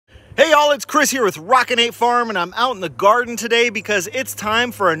Hey y'all, it's Chris here with Rockin Farm, and I'm out in the garden today because it's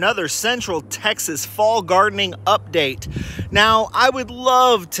time for another Central Texas fall gardening update. Now, I would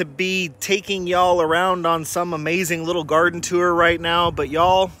love to be taking y'all around on some amazing little garden tour right now, but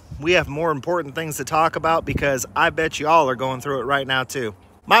y'all, we have more important things to talk about because I bet y'all are going through it right now too.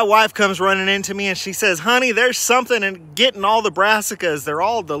 My wife comes running into me and she says, honey, there's something in getting all the brassicas.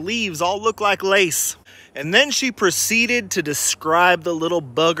 The leaves all look like lace. And then she proceeded to describe the little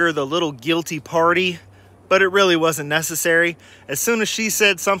bugger, the little guilty party, but it really wasn't necessary. As soon as she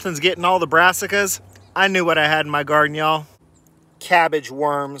said something's getting all the brassicas, I knew what I had in my garden, y'all. Cabbage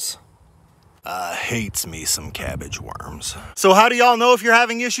worms. Hates me some cabbage worms. So how do y'all know if you're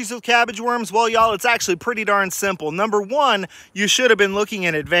having issues with cabbage worms? Well, y'all, it's actually pretty darn simple. Number one, you should have been looking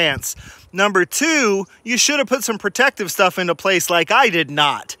in advance. Number two, you should have put some protective stuff into place like I did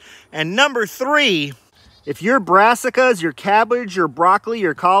not. And number three, if your brassicas, your cabbage, your broccoli,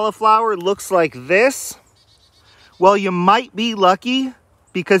 your cauliflower looks like this, well, you might be lucky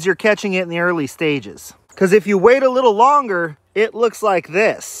because you're catching it in the early stages. Because if you wait a little longer, it looks like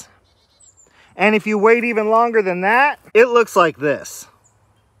this. And if you wait even longer than that, it looks like this.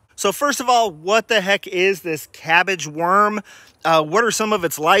 So first of all, what the heck is this cabbage worm? What are some of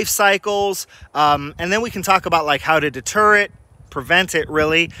its life cycles? And then we can talk about like how to deter it, prevent it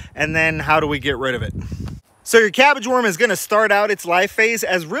really, and then how do we get rid of it. So your cabbage worm is going to start out its life phase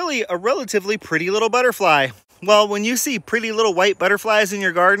as really a relatively pretty little butterfly. Well, when you see pretty little white butterflies in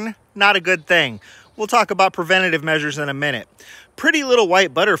your garden, not a good thing. We'll talk about preventative measures in a minute. Pretty little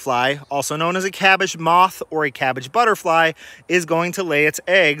white butterfly, also known as a cabbage moth or a cabbage butterfly, is going to lay its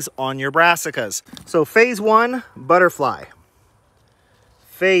eggs on your brassicas. So phase one, butterfly.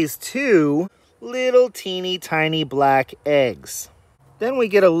 Phase two, little teeny tiny black eggs. Then we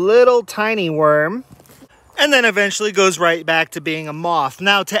get a little tiny worm, and then eventually goes right back to being a moth.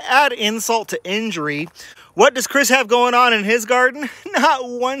 Now, to add insult to injury, what does Chris have going on in his garden? Not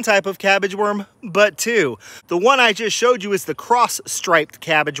one type of cabbage worm, but two. The one I just showed you is the cross-striped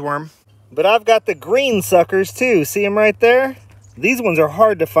cabbage worm. But I've got the green suckers too. See them right there? These ones are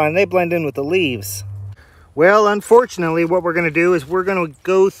hard to find. They blend in with the leaves. Well, unfortunately, what we're going to do is we're going to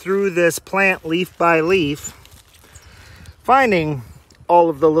go through this plant leaf by leaf, finding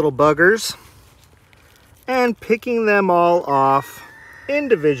all of the little buggers and picking them all off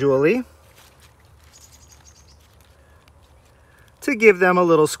individually to give them a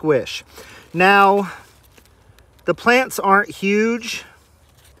little squish. Now, the plants aren't huge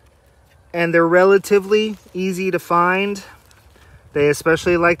and they're relatively easy to find. They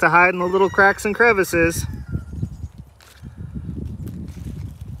especially like to hide in the little cracks and crevices.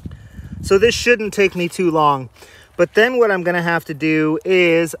 So this shouldn't take me too long. But then what I'm gonna have to do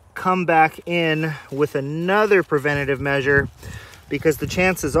is come back in with another preventative measure because the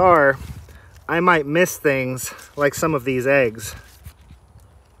chances are I might miss things like some of these eggs.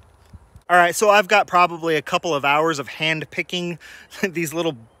 All right, so I've got probably a couple of hours of hand picking these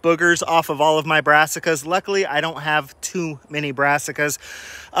little boogers off of all of my brassicas. Luckily, I don't have too many brassicas.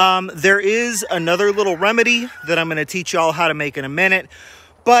 There is another little remedy that I'm gonna teach y'all how to make in a minute,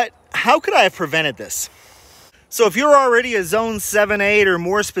 but how could I have prevented this? So if you're already a zone 7, 8, or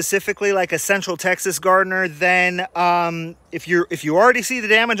more specifically like a Central Texas gardener, then if you already see the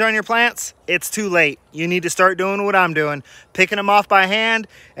damage on your plants, it's too late. You need to start doing what I'm doing, picking them off by hand,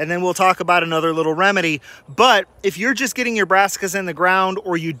 and then we'll talk about another little remedy. But if you're just getting your brassicas in the ground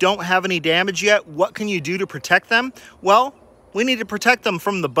or you don't have any damage yet, what can you do to protect them? Well, we need to protect them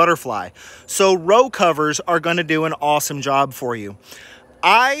from the butterfly. So row covers are going to do an awesome job for you.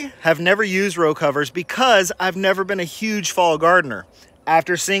 I have never used row covers because I've never been a huge fall gardener.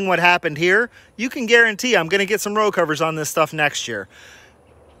 After seeing what happened here, you can guarantee I'm going to get some row covers on this stuff next year.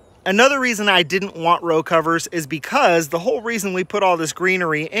 Another reason I didn't want row covers is because the whole reason we put all this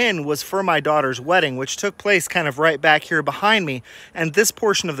greenery in was for my daughter's wedding, which took place kind of right back here behind me, and this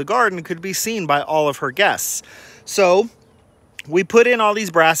portion of the garden could be seen by all of her guests. So we put in all these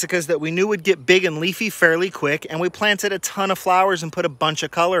brassicas that we knew would get big and leafy fairly quick, and we planted a ton of flowers and put a bunch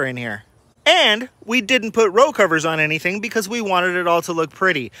of color in here. And we didn't put row covers on anything because we wanted it all to look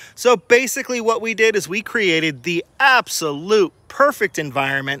pretty. So basically what we did is we created the absolute perfect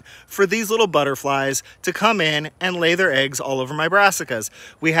environment for these little butterflies to come in and lay their eggs all over my brassicas.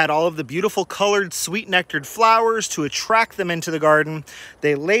 We had all of the beautiful colored sweet nectared flowers to attract them into the garden.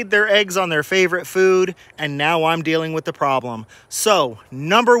 They laid their eggs on their favorite food, and now I'm dealing with the problem. So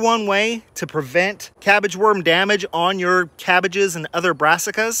number one way to prevent cabbage worm damage on your cabbages and other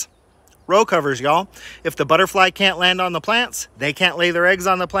brassicas: row covers, y'all. If the butterfly can't land on the plants, they can't lay their eggs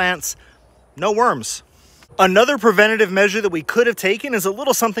on the plants, no worms. Another preventative measure that we could have taken is a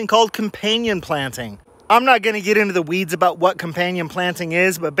little something called companion planting. I'm not going to get into the weeds about what companion planting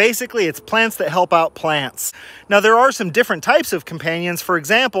is, but basically it's plants that help out plants. Now there are some different types of companions. For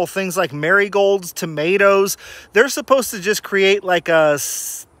example, things like marigolds, tomatoes, they're supposed to just create like a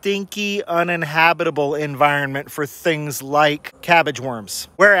stinky, uninhabitable environment for things like cabbage worms.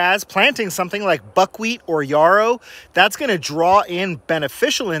 Whereas planting something like buckwheat or yarrow, that's going to draw in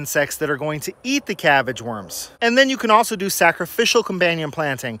beneficial insects that are going to eat the cabbage worms. And then you can also do sacrificial companion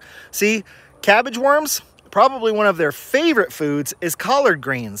planting. See, cabbage worms, probably one of their favorite foods is collard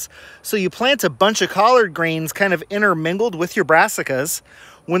greens. So you plant a bunch of collard greens kind of intermingled with your brassicas.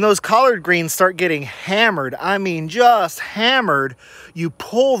 When those collard greens start getting hammered, I mean just hammered, you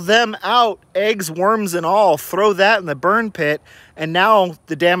pull them out, eggs, worms, and all, throw that in the burn pit, and now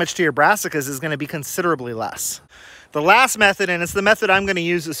the damage to your brassicas is going to be considerably less. The last method, and it's the method I'm going to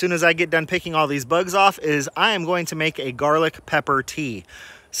use as soon as I get done picking all these bugs off, is I am going to make a garlic pepper tea.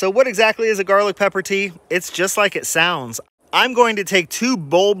 So what exactly is a garlic pepper tea? It's just like it sounds. I'm going to take 2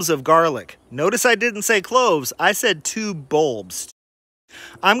 bulbs of garlic. Notice I didn't say cloves, I said 2 bulbs.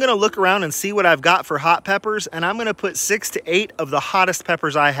 I'm going to look around and see what I've got for hot peppers, and I'm going to put 6 to 8 of the hottest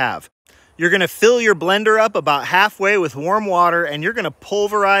peppers I have. You're going to fill your blender up about halfway with warm water, and you're going to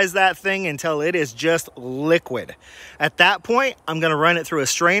pulverize that thing until it is just liquid. At that point, I'm going to run it through a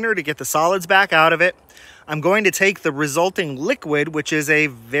strainer to get the solids back out of it. I'm going to take the resulting liquid, which is a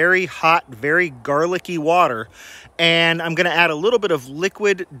very hot, very garlicky water, and I'm going to add a little bit of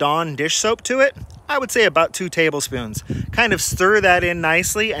liquid Dawn dish soap to it. I would say about 2 tablespoons. Kind of stir that in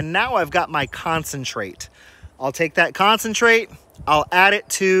nicely, and now I've got my concentrate. I'll take that concentrate, I'll add it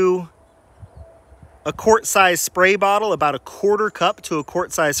to a quart-size spray bottle, about 1/4 cup to a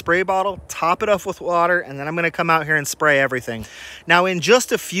quart-size spray bottle, top it up with water, and then I'm going to come out here and spray everything. Now, in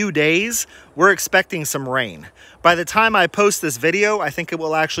just a few days, we're expecting some rain. By the time I post this video, I think it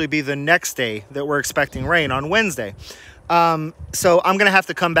will actually be the next day that we're expecting rain, on Wednesday. So I'm going to have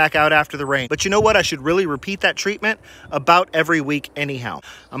to come back out after the rain. But you know what? I should really repeat that treatment about every week anyhow.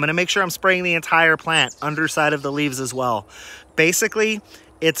 I'm going to make sure I'm spraying the entire plant, underside of the leaves as well. Basically,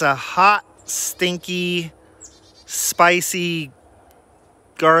 it's a hot, stinky, spicy,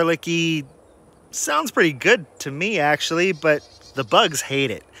 garlicky, sounds pretty good to me actually, but the bugs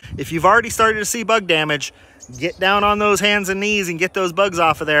hate it. If you've already started to see bug damage, get down on those hands and knees and get those bugs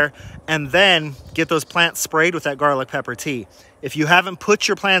off of there, and then get those plants sprayed with that garlic pepper tea. If you haven't put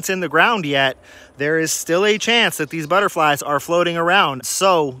your plants in the ground yet, there is still a chance that these butterflies are floating around,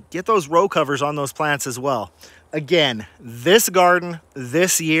 so get those row covers on those plants as well. Again, this garden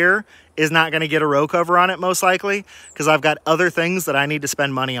this year is not going to get a row cover on it most likely because I've got other things that I need to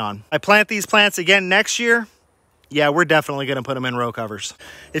spend money on. I plant these plants again next year. Yeah, we're definitely going to put them in row covers.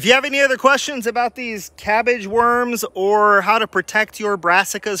 If you have any other questions about these cabbage worms or how to protect your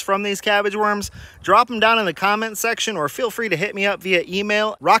brassicas from these cabbage worms, drop them down in the comment section or feel free to hit me up via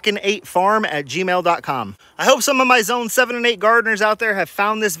email, rockin8farm@gmail.com. I hope some of my Zone 7 and 8 gardeners out there have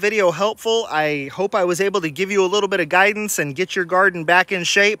found this video helpful. I hope I was able to give you a little bit of guidance and get your garden back in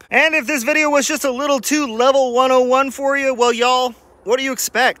shape. And if this video was just a little too level 101 for you, well, y'all, what do you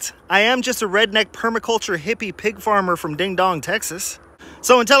expect? I am just a redneck permaculture hippie pig farmer from Ding Dong, Texas.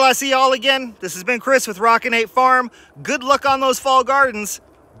 So until I see y'all again, this has been Chris with Rockin 8 Farm. Good luck on those fall gardens.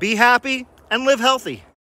 Be happy and live healthy.